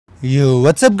Yo,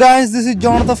 what's up guys, this is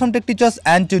Jonathan from TechTeachers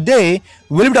and today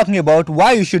we'll be talking about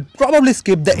why you should probably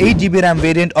skip the 8GB RAM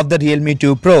variant of the Realme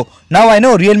 2 Pro. Now I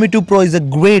know Realme 2 Pro is a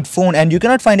great phone and you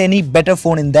cannot find any better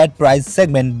phone in that price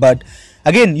segment, but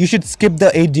again you should skip the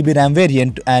 8GB RAM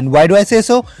variant. And why do I say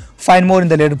so? Find more in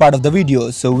the later part of the video.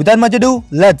 So without much ado,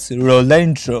 let's roll the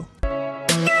intro.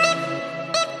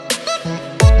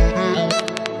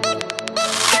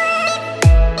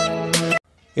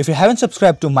 If you haven't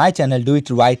subscribed to my channel, do it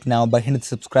right now by hitting the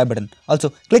subscribe button. Also,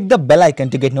 click the bell icon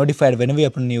to get notified whenever we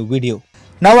upload a new video.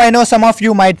 Now I know some of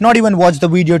you might not even watch the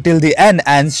video till the end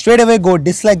and straight away go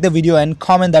dislike the video and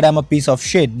comment that I'm a piece of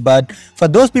shit. But for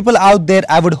those people out there,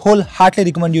 I would wholeheartedly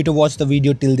recommend you to watch the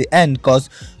video till the end, cause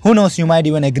who knows, you might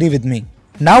even agree with me.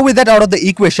 Now with that out of the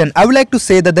equation, I would like to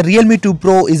say that the Realme 2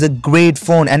 Pro is a great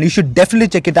phone and you should definitely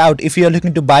check it out if you are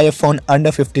looking to buy a phone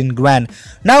under 15 grand.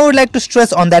 Now I would like to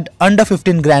stress on that under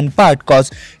 15 grand part, cause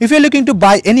if you are looking to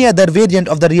buy any other variant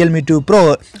of the Realme 2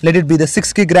 Pro, let it be the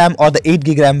 6GB RAM or the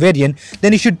 8GB RAM variant,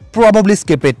 then you should probably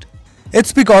skip it.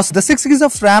 It's because the 6GB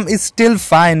of RAM is still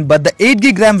fine, but the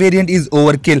 8GB RAM variant is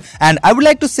overkill, and I would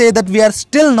like to say that we are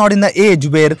still not in the age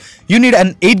where you need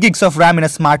an 8GB of RAM in a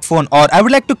smartphone, or I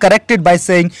would like to correct it by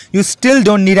saying you still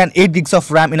don't need an 8GB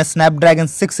of RAM in a Snapdragon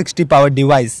 660 powered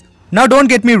device. Now don't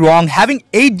get me wrong, having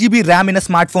 8GB RAM in a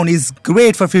smartphone is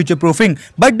great for future proofing,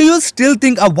 but do you still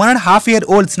think a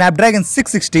 1.5-year-old Snapdragon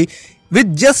 660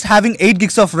 with just having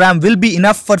 8GB of RAM will be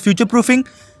enough for future proofing?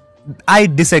 I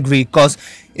disagree, cause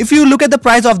if you look at the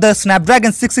price of the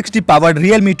Snapdragon 660 powered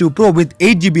Realme 2 Pro with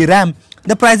 8GB RAM,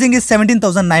 the pricing is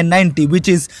 17,990, which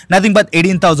is nothing but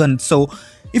 18,000. So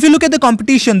if you look at the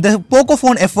competition, the Poco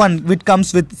F1 which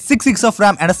comes with 6GB of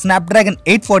RAM and a Snapdragon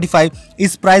 845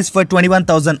 is priced for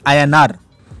 21,000 INR.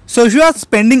 So if you are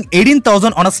spending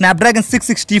 18,000 on a Snapdragon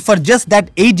 660 for just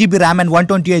that 8GB RAM and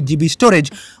 128GB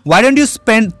storage, why don't you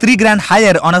spend 3 grand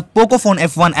higher on a Poco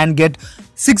F1 and get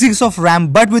 6GB of RAM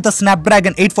but with a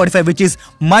Snapdragon 845, which is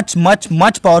much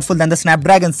powerful than the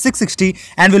Snapdragon 660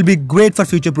 and will be great for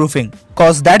future proofing.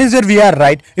 Cause that is where we are,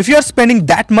 right? If you are spending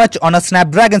that much on a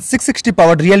Snapdragon 660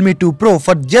 powered Realme 2 Pro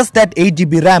for just that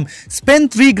 8GB RAM,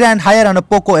 spend 3 grand higher on a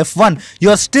Poco F1, you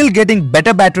are still getting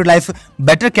better battery life,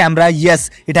 better camera.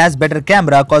 Yes, it has better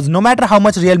camera, cause no matter how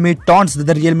much Realme taunts that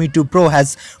the Realme 2 Pro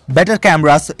has better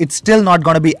cameras, it's still not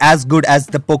gonna be as good as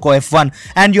the Poco F1,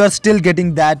 and you are still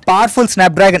getting that powerful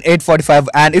Snapdragon 845.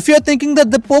 And if you are thinking that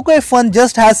the Poco F1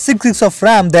 just has 6GB of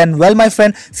RAM, then well my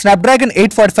friend, Snapdragon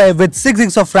 845 with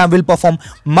 6GB of RAM will perform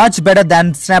much better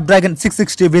than Snapdragon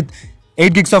 660 with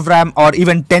 8GB of RAM or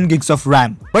even 10GB of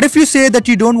RAM. But if you say that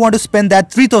you don't want to spend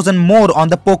that 3,000 more on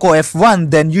the Poco F1,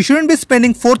 then you shouldn't be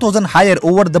spending 4,000 higher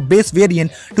over the base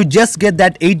variant to just get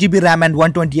that 8GB RAM and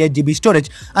 128GB storage,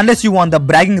 unless you want the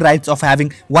bragging rights of having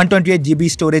 128GB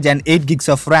storage and 8GB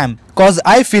of RAM. Cause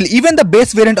I feel even the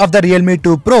base variant of the Realme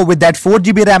 2 Pro with that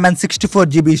 4GB RAM and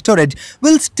 64GB storage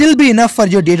will still be enough for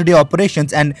your day-to-day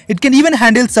operations, and it can even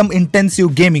handle some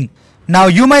intensive gaming. Now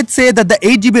you might say that the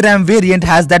 8GB RAM variant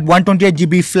has that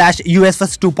 128GB flash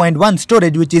UFS 2.1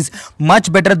 storage, which is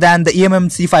much better than the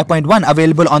eMMC 5.1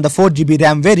 available on the 4GB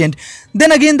RAM variant.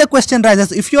 Then again the question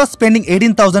rises, if you are spending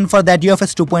 18,000 for that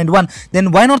UFS 2.1,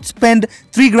 then why not spend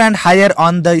 3 grand higher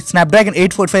on the Snapdragon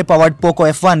 845 powered Poco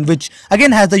F1, which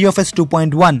again has the UFS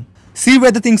 2.1. See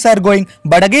where the things are going.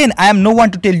 But again, I am no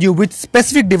one to tell you which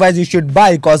specific device you should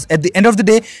buy, cause at the end of the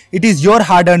day, it is your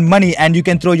hard-earned money and you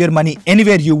can throw your money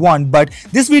anywhere you want. But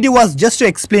this video was just to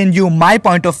explain you my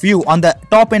point of view on the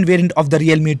top-end variant of the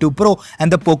Realme 2 Pro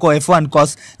and the Poco F1,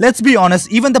 cause let's be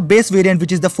honest, even the base variant,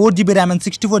 which is the 4GB RAM and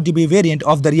 64GB variant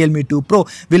of the Realme 2 Pro,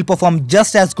 will perform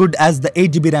just as good as the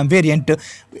 8GB RAM variant.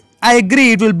 I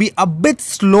agree it will be a bit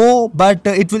slow, but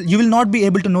you will not be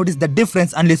able to notice the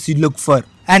difference unless you look for.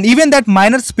 And even that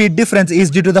minor speed difference is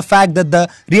due to the fact that the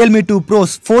Realme 2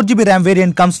 Pro's 4GB RAM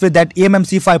variant comes with that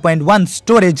eMMC 5.1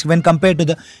 storage when compared to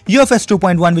the UFS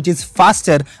 2.1, which is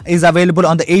faster, is available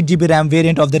on the 8GB RAM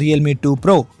variant of the Realme 2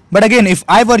 Pro. But again, if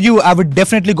I were you, I would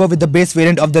definitely go with the base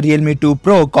variant of the Realme 2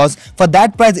 Pro, cause for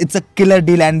that price it's a killer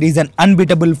deal and is an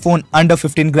unbeatable phone under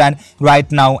 15 grand right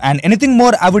now. And anything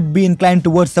more, I would be inclined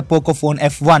towards the Poco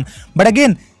F1. But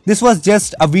again, this was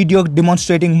just a video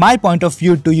demonstrating my point of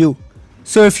view to you.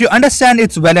 So if you understand,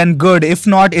 it's well and good. If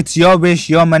not, it's your wish,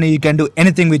 your money, you can do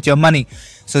anything with your money.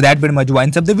 So that pretty much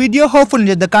winds up the video. Hopefully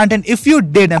you enjoyed the content. If you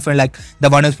did and feel like the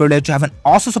one is privileged to have an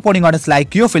awesome supporting audience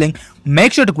like you're feeling,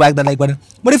 make sure to crack the like button.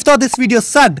 But if you thought this video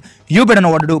sucked, you better know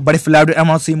what to do. But if you loved it and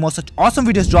want to see more such awesome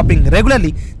videos dropping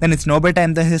regularly, then it's no better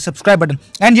time than hit the subscribe button.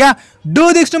 And yeah,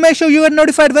 do this to make sure you get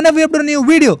notified whenever we upload a new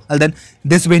video. Well then,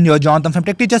 this has been your Jonathan from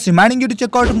TechTeachers reminding you to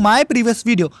check out my previous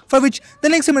video, for which the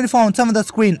links can be found somewhere on the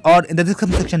screen or in the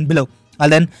description section below. Well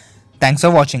then, thanks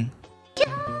for watching.